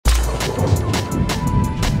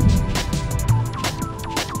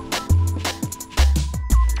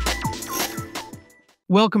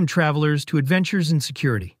Welcome, travelers, to Adventures in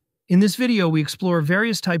Security. In this video, we explore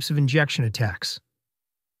various types of injection attacks.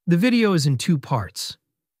 The video is in two parts.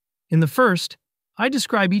 In the first, I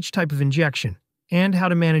describe each type of injection and how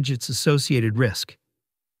to manage its associated risk.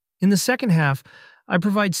 In the second half, I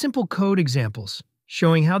provide simple code examples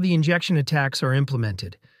showing how the injection attacks are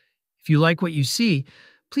implemented. If you like what you see,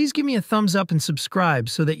 please give me a thumbs up and subscribe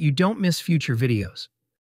so that you don't miss future videos.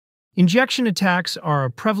 Injection attacks are a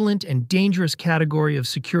prevalent and dangerous category of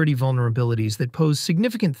security vulnerabilities that pose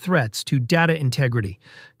significant threats to data integrity,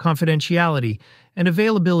 confidentiality, and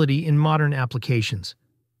availability in modern applications.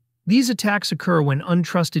 These attacks occur when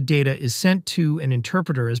untrusted data is sent to an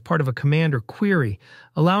interpreter as part of a command or query,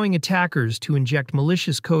 allowing attackers to inject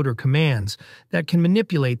malicious code or commands that can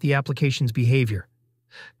manipulate the application's behavior.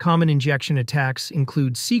 Common injection attacks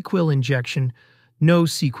include SQL injection,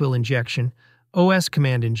 NoSQL injection, OS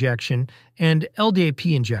command injection, and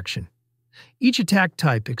LDAP injection. Each attack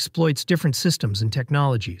type exploits different systems and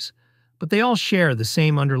technologies, but they all share the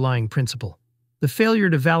same underlying principle: the failure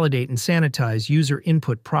to validate and sanitize user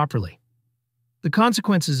input properly. The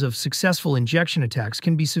consequences of successful injection attacks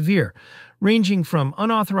can be severe, ranging from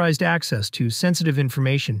unauthorized access to sensitive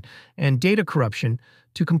information and data corruption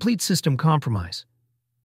to complete system compromise.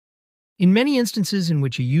 In many instances in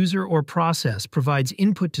which a user or process provides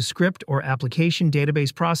input to script or application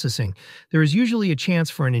database processing, there is usually a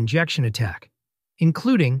chance for an injection attack,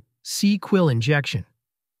 including SQL injection,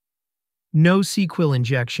 NoSQL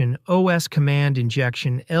injection, OS command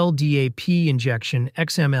injection, LDAP injection,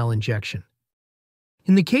 XML injection.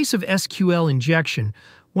 In the case of SQL injection,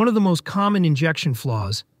 one of the most common injection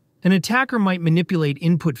flaws, an attacker might manipulate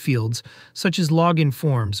input fields, such as login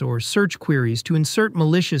forms or search queries, to insert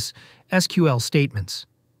malicious SQL statements.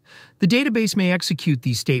 The database may execute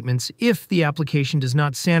these statements if the application does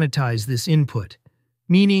not sanitize this input,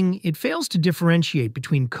 meaning it fails to differentiate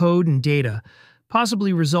between code and data,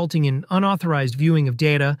 possibly resulting in unauthorized viewing of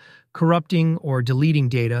data, corrupting or deleting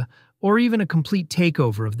data, or even a complete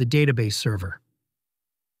takeover of the database server.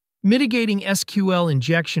 Mitigating SQL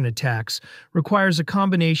injection attacks requires a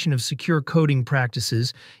combination of secure coding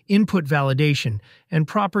practices, input validation, and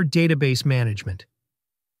proper database management.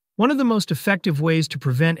 One of the most effective ways to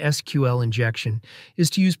prevent SQL injection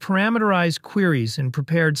is to use parameterized queries and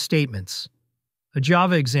prepared statements. A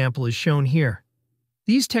Java example is shown here.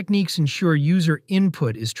 These techniques ensure user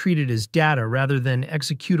input is treated as data rather than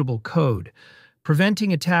executable code,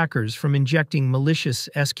 preventing attackers from injecting malicious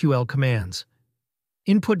SQL commands.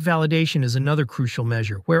 Input validation is another crucial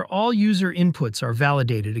measure, where all user inputs are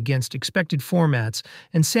validated against expected formats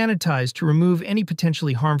and sanitized to remove any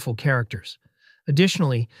potentially harmful characters.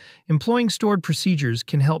 Additionally, employing stored procedures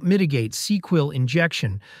can help mitigate SQL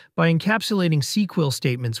injection by encapsulating SQL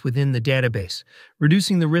statements within the database,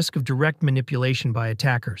 reducing the risk of direct manipulation by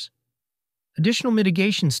attackers. Additional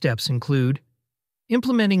mitigation steps include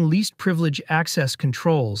implementing least privilege access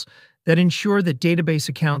controls that ensure that database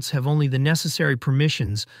accounts have only the necessary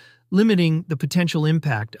permissions, limiting the potential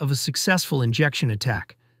impact of a successful injection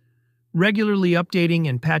attack. Regularly updating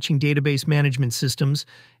and patching database management systems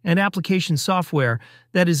and application software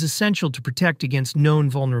that is essential to protect against known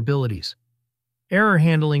vulnerabilities. Error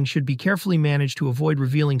handling should be carefully managed to avoid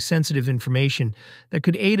revealing sensitive information that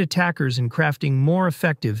could aid attackers in crafting more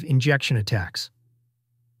effective injection attacks.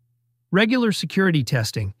 Regular security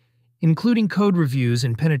testing, including code reviews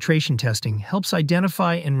and penetration testing, helps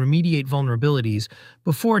identify and remediate vulnerabilities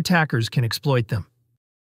before attackers can exploit them.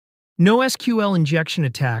 NoSQL injection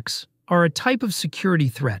attacks are a type of security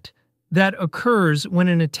threat that occurs when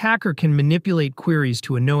an attacker can manipulate queries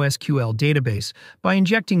to a NoSQL database by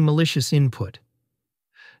injecting malicious input.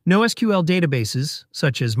 NoSQL databases,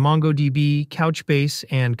 such as MongoDB, Couchbase,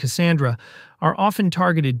 and Cassandra, are often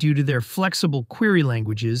targeted due to their flexible query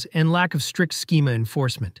languages and lack of strict schema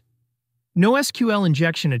enforcement. NoSQL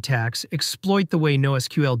injection attacks exploit the way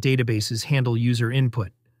NoSQL databases handle user input.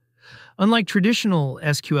 Unlike traditional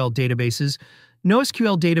SQL databases,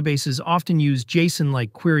 NoSQL databases often use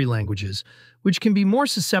JSON-like query languages, which can be more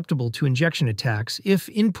susceptible to injection attacks if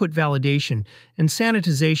input validation and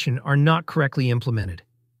sanitization are not correctly implemented.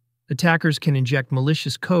 Attackers can inject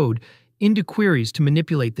malicious code into queries to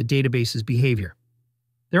manipulate the database's behavior.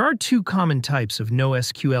 There are two common types of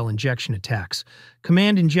NoSQL injection attacks: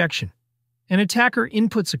 command injection. An attacker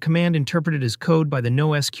inputs a command interpreted as code by the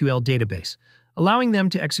NoSQL database, allowing them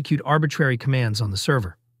to execute arbitrary commands on the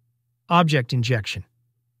server. Object injection.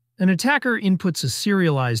 An attacker inputs a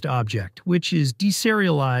serialized object, which is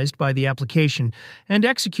deserialized by the application and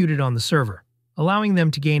executed on the server, allowing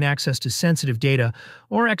them to gain access to sensitive data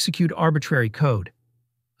or execute arbitrary code.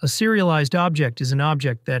 A serialized object is an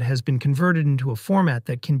object that has been converted into a format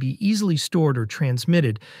that can be easily stored or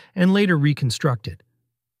transmitted and later reconstructed.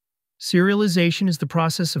 Serialization is the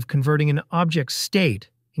process of converting an object's state,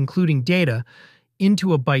 including data,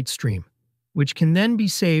 into a byte stream, which can then be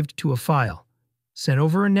saved to a file, sent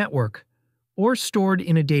over a network, or stored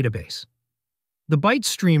in a database. The byte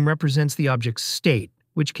stream represents the object's state,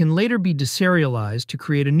 which can later be deserialized to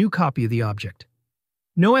create a new copy of the object.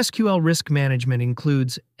 NoSQL risk management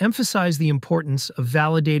includes emphasize the importance of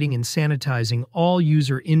validating and sanitizing all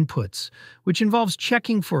user inputs, which involves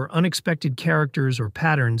checking for unexpected characters or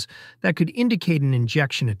patterns that could indicate an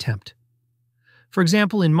injection attempt. For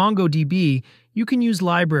example, in MongoDB, you can use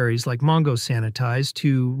libraries like sanitize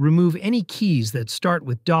to remove any keys that start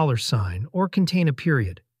with $sign or contain a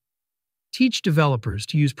period. Teach developers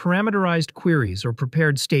to use parameterized queries or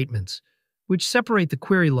prepared statements, which separate the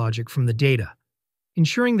query logic from the data,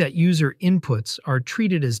 ensuring that user inputs are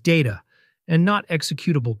treated as data and not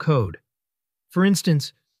executable code. For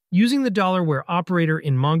instance, using the $where operator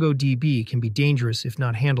in MongoDB can be dangerous if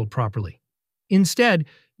not handled properly. Instead,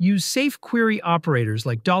 use safe query operators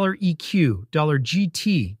like $EQ,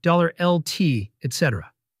 $GT, $LT,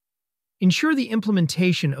 etc. Ensure the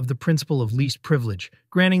implementation of the principle of least privilege,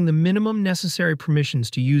 granting the minimum necessary permissions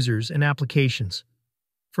to users and applications.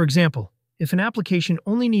 For example, if an application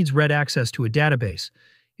only needs read access to a database,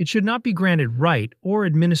 it should not be granted write or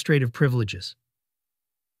administrative privileges.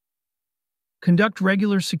 Conduct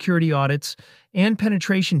regular security audits and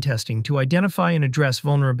penetration testing to identify and address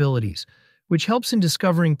vulnerabilities, which helps in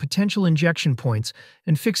discovering potential injection points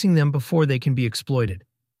and fixing them before they can be exploited.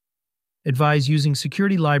 Advise using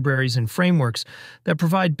security libraries and frameworks that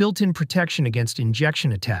provide built-in protection against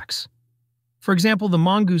injection attacks. For example, the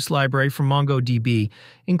Mongoose library from MongoDB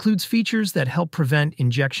includes features that help prevent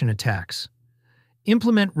injection attacks.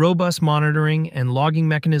 Implement robust monitoring and logging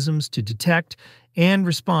mechanisms to detect and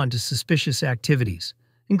respond to suspicious activities,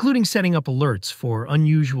 including setting up alerts for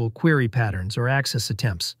unusual query patterns or access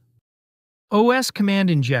attempts. OS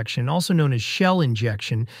command injection, also known as shell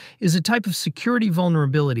injection, is a type of security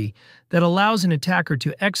vulnerability that allows an attacker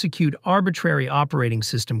to execute arbitrary operating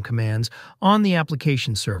system commands on the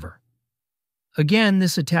application server. Again,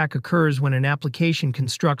 this attack occurs when an application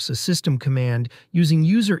constructs a system command using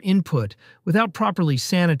user input without properly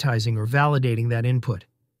sanitizing or validating that input.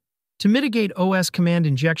 To mitigate OS command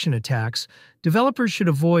injection attacks, developers should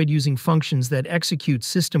avoid using functions that execute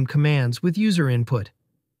system commands with user input.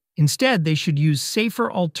 Instead, they should use safer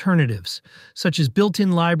alternatives, such as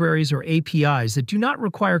built-in libraries or APIs that do not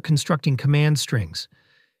require constructing command strings.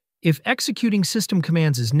 If executing system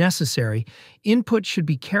commands is necessary, input should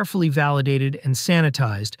be carefully validated and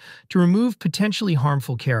sanitized to remove potentially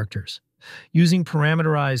harmful characters. Using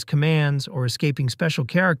parameterized commands or escaping special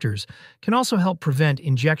characters can also help prevent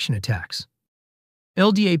injection attacks.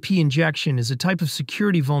 LDAP injection is a type of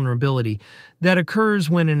security vulnerability that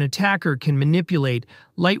occurs when an attacker can manipulate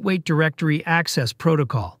Lightweight Directory Access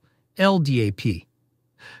Protocol, LDAP,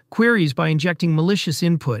 queries by injecting malicious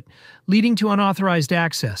input, leading to unauthorized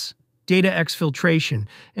access, data exfiltration,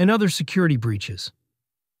 and other security breaches.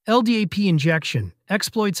 LDAP injection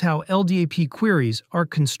exploits how LDAP queries are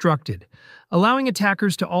constructed, allowing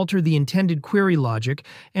attackers to alter the intended query logic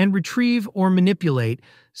and retrieve or manipulate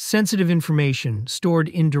sensitive information stored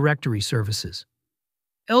in directory services.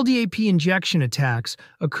 LDAP injection attacks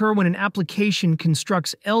occur when an application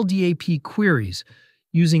constructs LDAP queries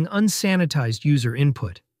using unsanitized user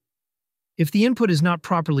input. If the input is not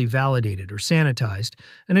properly validated or sanitized,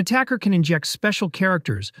 an attacker can inject special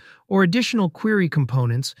characters or additional query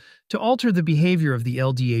components to alter the behavior of the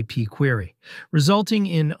LDAP query, resulting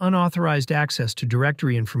in unauthorized access to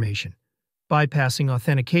directory information, bypassing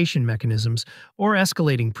authentication mechanisms, or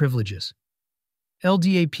escalating privileges.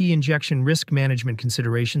 LDAP injection risk management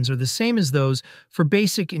considerations are the same as those for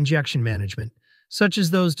basic injection management, such as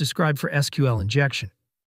those described for SQL injection.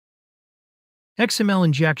 XML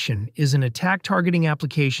injection is an attack targeting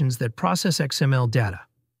applications that process XML data.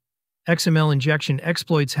 XML injection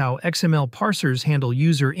exploits how XML parsers handle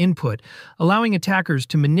user input, allowing attackers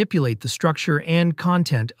to manipulate the structure and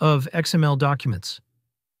content of XML documents.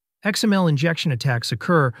 XML injection attacks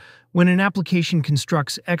occur when an application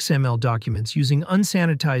constructs XML documents using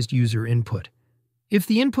unsanitized user input. If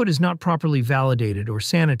the input is not properly validated or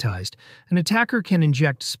sanitized, an attacker can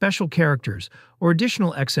inject special characters or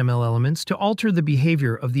additional XML elements to alter the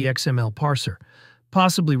behavior of the XML parser,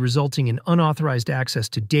 possibly resulting in unauthorized access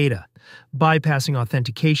to data, bypassing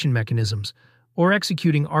authentication mechanisms, or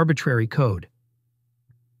executing arbitrary code.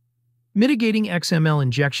 Mitigating XML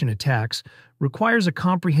injection attacks requires a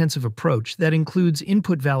comprehensive approach that includes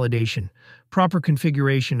input validation, proper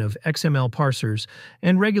configuration of XML parsers,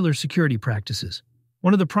 and regular security practices.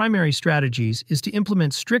 One of the primary strategies is to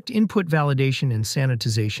implement strict input validation and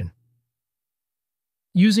sanitization.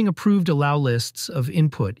 Using approved allow lists of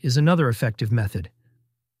input is another effective method.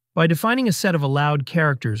 By defining a set of allowed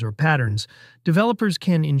characters or patterns, developers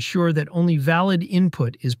can ensure that only valid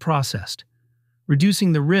input is processed,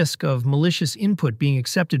 reducing the risk of malicious input being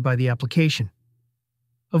accepted by the application.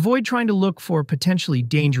 Avoid trying to look for potentially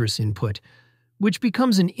dangerous input, which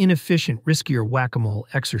becomes an inefficient, riskier whack-a-mole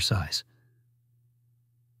exercise.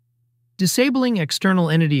 Disabling external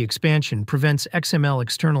entity expansion prevents XML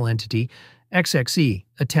external entity (XXE)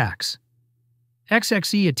 attacks.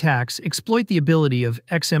 XXE attacks exploit the ability of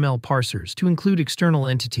XML parsers to include external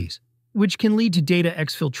entities, which can lead to data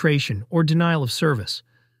exfiltration or denial of service.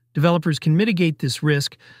 Developers can mitigate this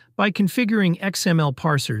risk by configuring XML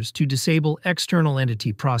parsers to disable external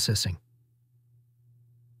entity processing.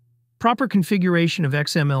 Proper configuration of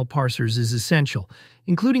XML parsers is essential,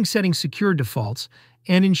 including setting secure defaults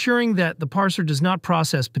and ensuring that the parser does not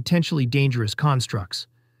process potentially dangerous constructs.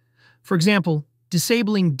 For example,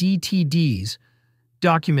 disabling DTDs,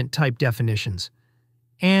 document type definitions,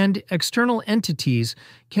 and external entities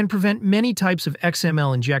can prevent many types of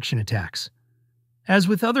XML injection attacks. As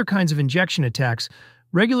with other kinds of injection attacks,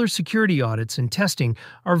 regular security audits and testing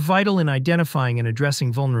are vital in identifying and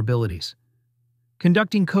addressing vulnerabilities.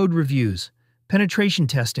 Conducting code reviews, penetration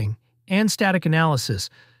testing, and static analysis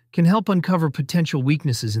can help uncover potential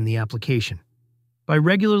weaknesses in the application. By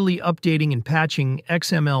regularly updating and patching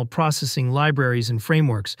XML processing libraries and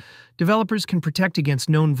frameworks, developers can protect against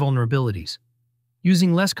known vulnerabilities.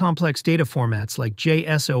 Using less complex data formats like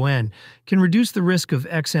JSON can reduce the risk of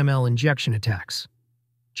XML injection attacks.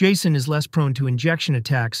 JSON is less prone to injection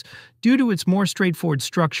attacks due to its more straightforward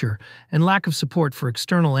structure and lack of support for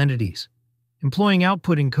external entities. Employing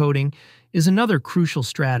output encoding is another crucial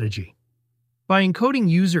strategy. By encoding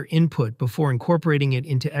user input before incorporating it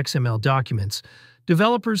into XML documents,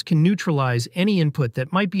 developers can neutralize any input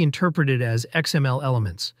that might be interpreted as XML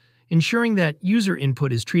elements, ensuring that user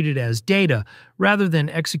input is treated as data rather than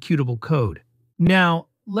executable code. Now,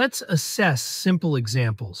 let's assess simple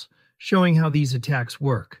examples showing how these attacks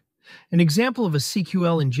work. An example of a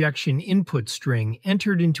CQL injection input string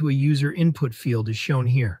entered into a user input field is shown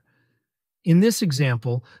here. In this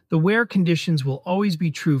example, the where conditions will always be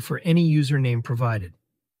true for any username provided.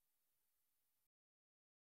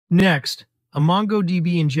 Next, a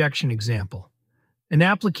MongoDB injection example. An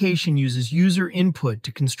application uses user input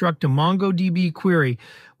to construct a MongoDB query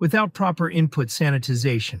without proper input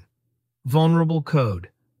sanitization. Vulnerable code.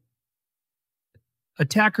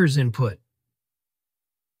 Attacker's input.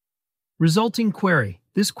 Resulting query.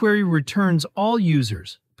 This query returns all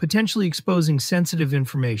users, potentially exposing sensitive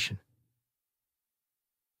information.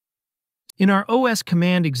 In our OS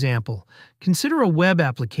command example, consider a web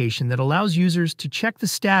application that allows users to check the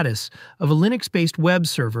status of a Linux-based web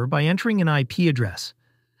server by entering an IP address.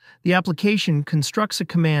 The application constructs a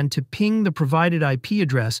command to ping the provided IP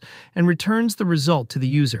address and returns the result to the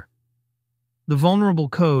user. The vulnerable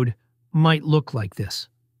code might look like this.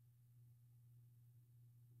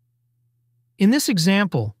 In this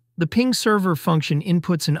example, the ping server function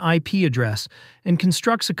inputs an IP address and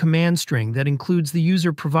constructs a command string that includes the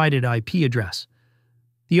user-provided IP address.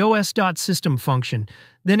 The os.system function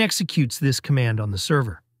then executes this command on the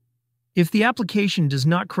server. If the application does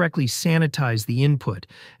not correctly sanitize the input,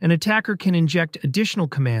 an attacker can inject additional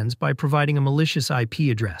commands by providing a malicious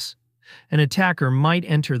IP address. An attacker might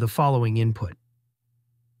enter the following input.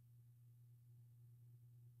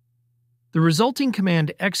 The resulting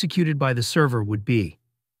command executed by the server would be.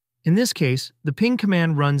 In this case, the ping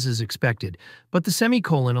command runs as expected, but the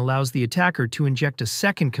semicolon allows the attacker to inject a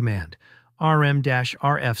second command,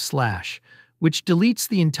 rm-rf/, which deletes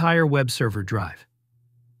the entire web server drive.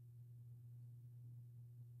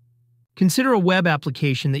 Consider a web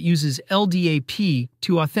application that uses LDAP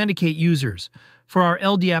to authenticate users. For our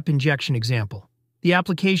LDAP injection example, the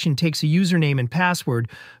application takes a username and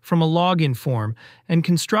password from a login form and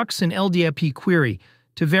constructs an LDAP query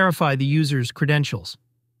to verify the user's credentials.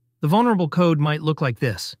 The vulnerable code might look like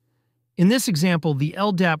this. In this example, the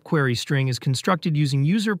LDAP query string is constructed using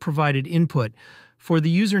user-provided input for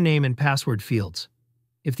the username and password fields.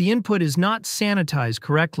 If the input is not sanitized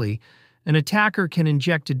correctly, an attacker can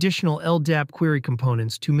inject additional LDAP query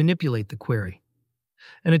components to manipulate the query.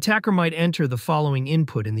 An attacker might enter the following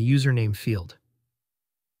input in the username field.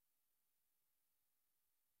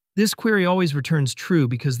 This query always returns true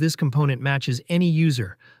because this component matches any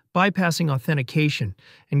user, bypassing authentication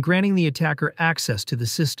and granting the attacker access to the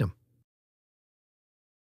system.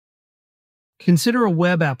 Consider a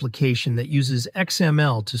web application that uses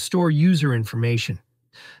XML to store user information.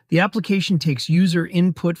 The application takes user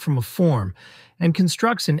input from a form and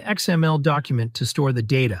constructs an XML document to store the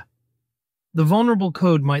data. The vulnerable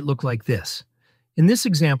code might look like this. In this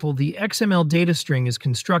example, the XML data string is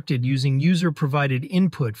constructed using user-provided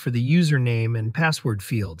input for the username and password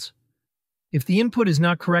fields. If the input is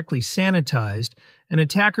not correctly sanitized, an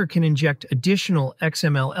attacker can inject additional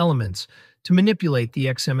XML elements to manipulate the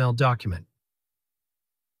XML document.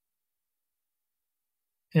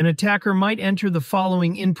 An attacker might enter the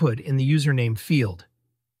following input in the username field.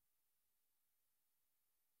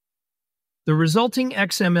 The resulting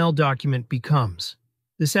XML document becomes.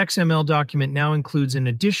 This XML document now includes an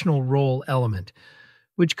additional role element,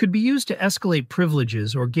 which could be used to escalate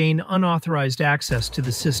privileges or gain unauthorized access to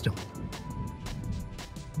the system.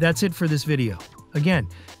 That's it for this video. Again,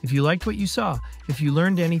 if you liked what you saw, if you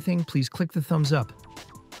learned anything, please click the thumbs up.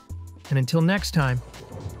 And until next time,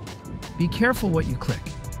 be careful what you click.